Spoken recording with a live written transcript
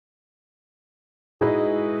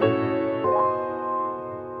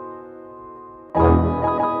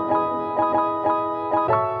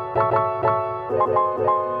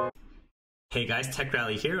Hey guys, Tech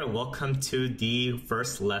Rally here, and welcome to the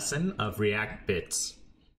first lesson of React Bits.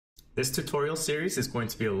 This tutorial series is going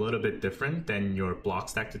to be a little bit different than your block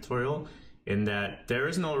stack tutorial in that there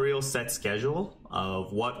is no real set schedule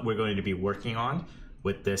of what we're going to be working on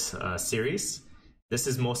with this series. This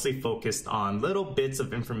is mostly focused on little bits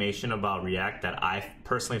of information about React that I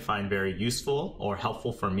personally find very useful or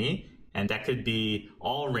helpful for me, and that could be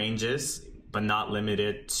all ranges, but not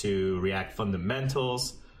limited to React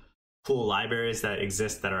fundamentals, cool libraries that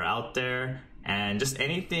exist that are out there, and just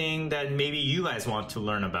anything that maybe you guys want to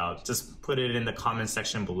learn about. Just put it in the comment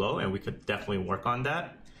section below and we could definitely work on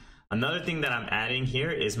that. Another thing that I'm adding here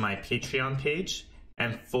is my Patreon page.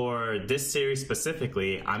 And for this series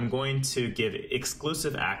specifically, I'm going to give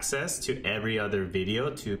exclusive access to every other video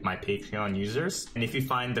to my Patreon users. And if you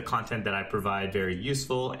find the content that I provide very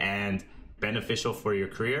useful and beneficial for your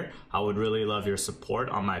career, I would really love your support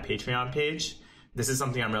on my Patreon page. This is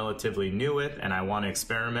something I'm relatively new with and I want to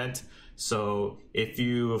experiment. So if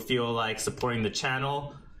you feel like supporting the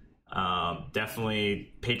channel,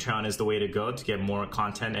 definitely Patreon is the way to go to get more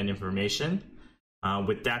content and information.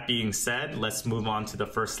 With that being said, let's move on to the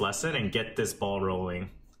first lesson and get this ball rolling.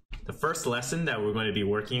 The first lesson that we're going to be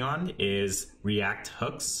working on is React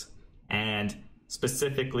hooks, and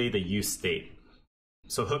specifically the UseState.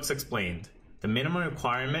 So hooks explained. The minimum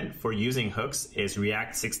requirement for using hooks is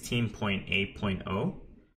React 16.8.0.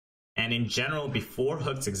 And in general, before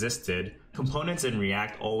hooks existed, components in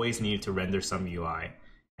React always needed to render some UI.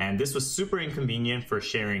 And this was super inconvenient for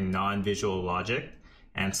sharing non-visual logic,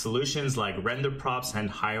 and solutions like render props and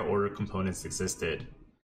higher order components existed.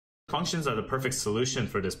 Functions are the perfect solution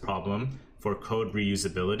for this problem for code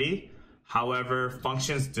reusability. However,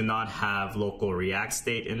 functions do not have local React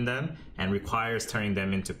state in them and requires turning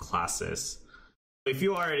them into classes. If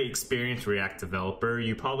you are an experienced React developer,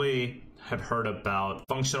 you probably have heard about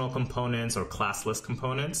functional components or classless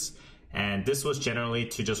components. And this was generally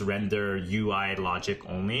to just render UI logic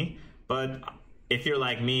only. But if you're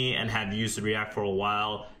like me and have used React for a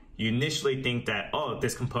while, you initially think that, oh,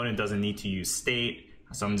 this component doesn't need to use state,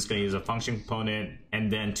 so I'm just going to use a function component.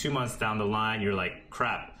 And then 2 months down the line, you're like,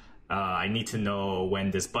 crap, I need to know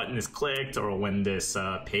when this button is clicked or when this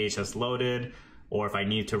page has loaded, or if I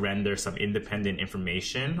need to render some independent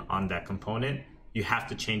information on that component, you have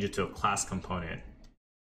to change it to a class component.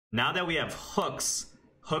 Now that we have hooks,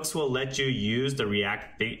 hooks will let you use the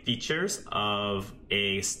React features of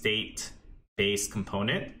a state-based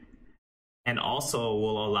component, and also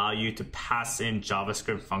will allow you to pass in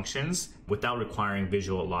JavaScript functions without requiring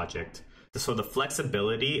visual logic. So the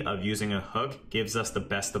flexibility of using a hook gives us the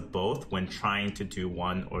best of both when trying to do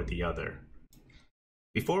one or the other.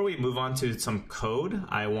 Before we move on to some code,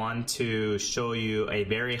 I want to show you a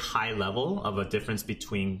very high level of a difference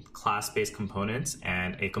between class-based components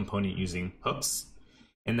and a component using hooks.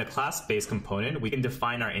 In the class-based component, we can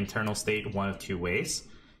define our internal state one of two ways.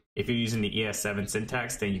 If you're using the ES7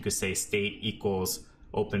 syntax, then you could say state equals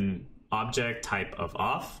open object type of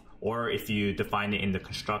off. Or if you define it in the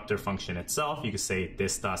constructor function itself, you could say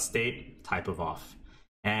this.state type of off.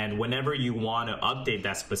 And whenever you want to update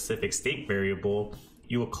that specific state variable,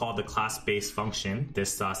 you will call the class-based function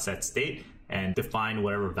this.setState and define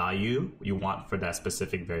whatever value you want for that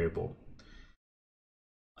specific variable.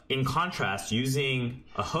 In contrast, using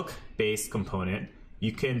a hook-based component,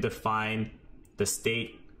 you can define the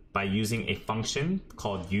state by using a function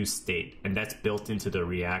called UseState, and that's built into the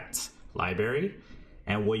React library.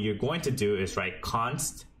 And what you're going to do is write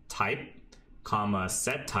const type, comma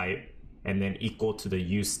set type, and then equal to the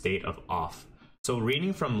UseState of off. So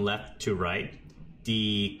reading from left to right,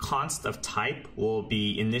 the const of type will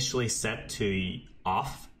be initially set to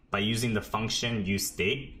off by using the function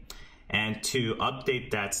UseState. And to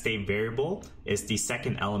update that state variable is the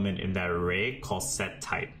second element in that array called set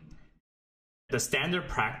type. The standard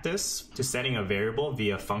practice to setting a variable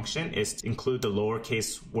via function is to include the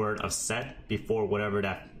lowercase word of set before whatever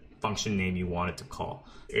that function name you wanted to call.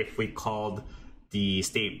 If we called the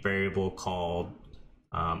state variable called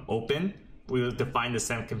open, we will define the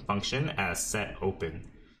second function as setOpen.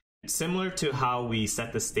 Similar to how we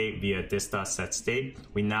set the state via this.setState,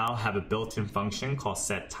 we now have a built-in function called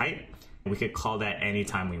setType. We could call that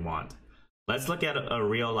anytime we want. Let's look at a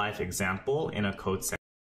real-life example in a code section.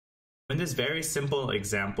 In this very simple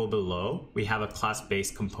example below, we have a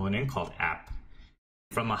class-based component called app.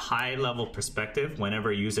 From a high-level perspective,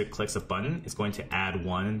 whenever a user clicks a button, it's going to add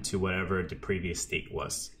 1 to whatever the previous state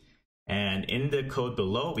was. And in the code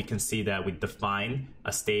below, we can see that we define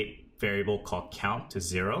a state variable called count to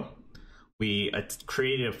 0. We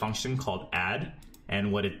created a function called add,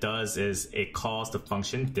 and what it does is it calls the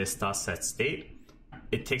function this.setState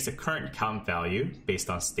it takes a current count value based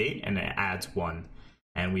on state and it adds 1.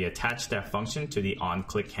 And we attach that function to the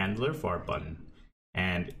onClick handler for our button.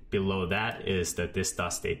 And below that is the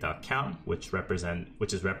this.state.count, which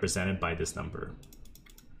is represented by this number.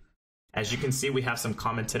 As you can see, we have some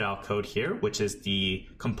commented out code here, which is the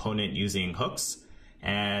component using hooks.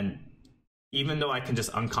 And even though I can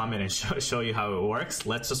just uncomment and show you how it works,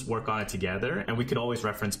 let's just work on it together. And we could always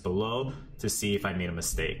reference below to see if I made a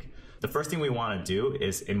mistake. The first thing we want to do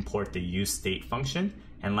is import the UseState function.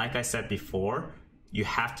 And like I said before, you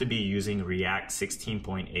have to be using React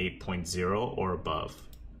 16.8.0 or above.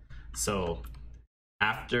 So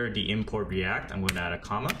after the import React, I'm going to add a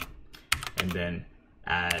comma and then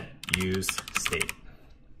add UseState.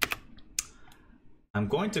 I'm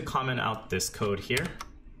going to comment out this code here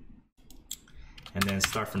and then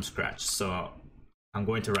start from scratch. So I'm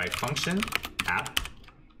going to write function app.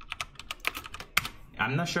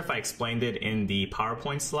 I'm not sure if I explained it in the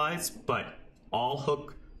PowerPoint slides, but all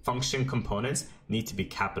hook function components need to be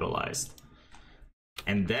capitalized.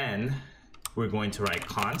 And then we're going to write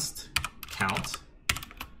const count,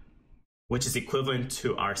 which is equivalent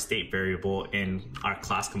to our state variable in our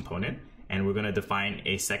class component. And we're going to define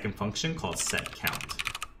a second function called setCount.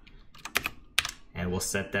 And we'll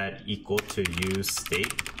set that equal to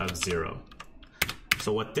UseState of 0.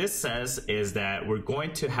 So what this says is that we're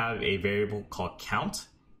going to have a variable called count,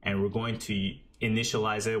 and we're going to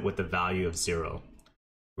initialize it with the value of 0.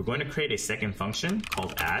 We're going to create a second function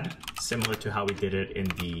called add, similar to how we did it in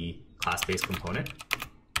the class-based component.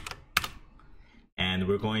 And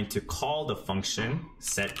we're going to call the function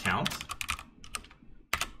setCount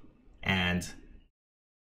and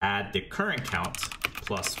add the current count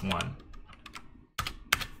plus 1.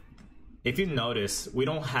 If you notice, we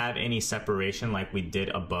don't have any separation like we did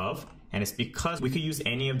above, and it's because we could use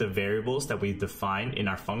any of the variables that we defined in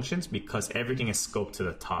our functions because everything is scoped to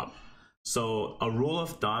the top. So a rule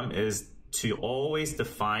of thumb is to always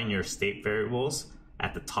define your state variables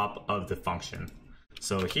at the top of the function.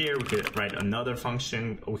 So here we could write another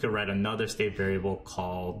function, we could write another state variable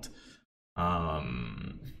called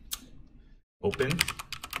open,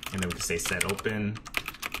 and then we could say set open,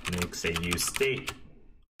 and then we could say UseState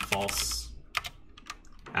false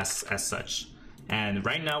as such. And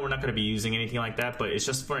right now we're not going to be using anything like that, but it's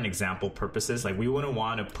just for an example purposes. Like we wouldn't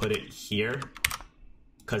want to put it here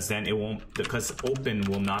because then it won't, because open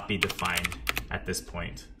will not be defined at this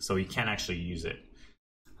point, so you can't actually use it.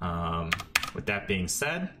 With that being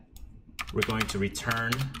said, we're going to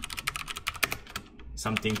return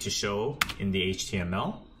something to show in the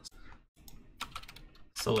HTML.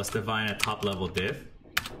 So let's define a top level div,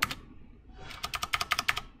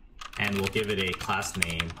 and we'll give it a class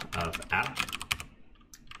name of app.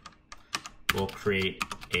 We'll create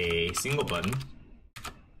a single button,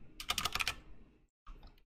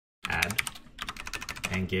 add,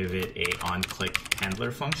 and give it a onClick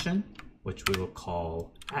handler function, which we will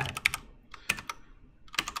call add.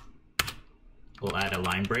 We'll add a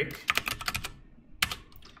line break,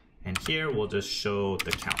 and here we'll just show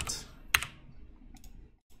the count.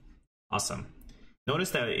 Awesome. Notice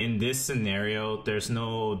that in this scenario, there's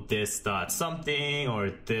no this.something or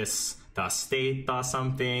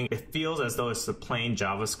this.state.something. It feels as though it's a plain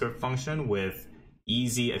JavaScript function with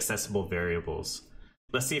easy accessible variables.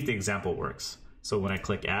 Let's see if the example works. So when I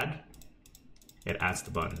click add, it adds the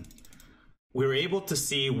button. We were able to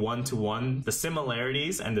see one-to-one the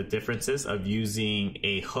similarities and the differences of using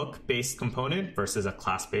a hook-based component versus a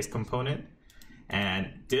class-based component.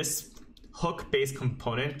 And this hook-based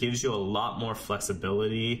component gives you a lot more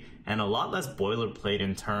flexibility and a lot less boilerplate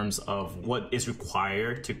in terms of what is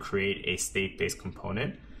required to create a state-based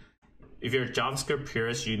component. If you're a JavaScript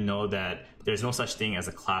purist, you know that there's no such thing as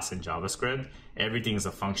a class in JavaScript. Everything is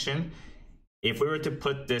a function. If we were to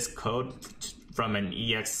put this code from an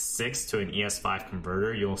EX6 to an ES5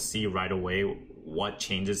 converter, you'll see right away what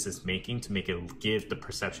changes it's making to make it give the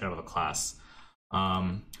perception of a class.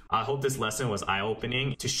 I hope this lesson was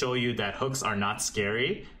eye-opening to show you that hooks are not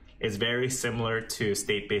scary. It's very similar to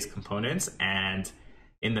state-based components, and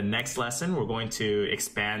in the next lesson, we're going to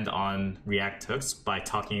expand on React hooks by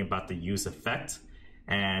talking about the use effect.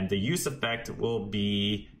 And the use effect will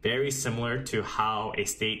be very similar to how a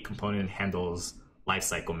state component handles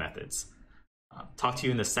lifecycle methods. Talk to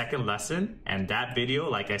you in the second lesson, and that video,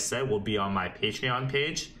 like I said, will be on my Patreon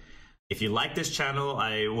page. If you like this channel,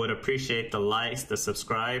 I would appreciate the likes, the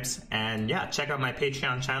subscribes, and yeah, check out my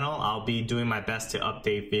Patreon channel. I'll be doing my best to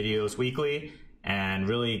update videos weekly and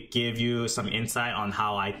really give you some insight on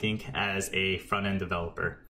how I think as a front-end developer.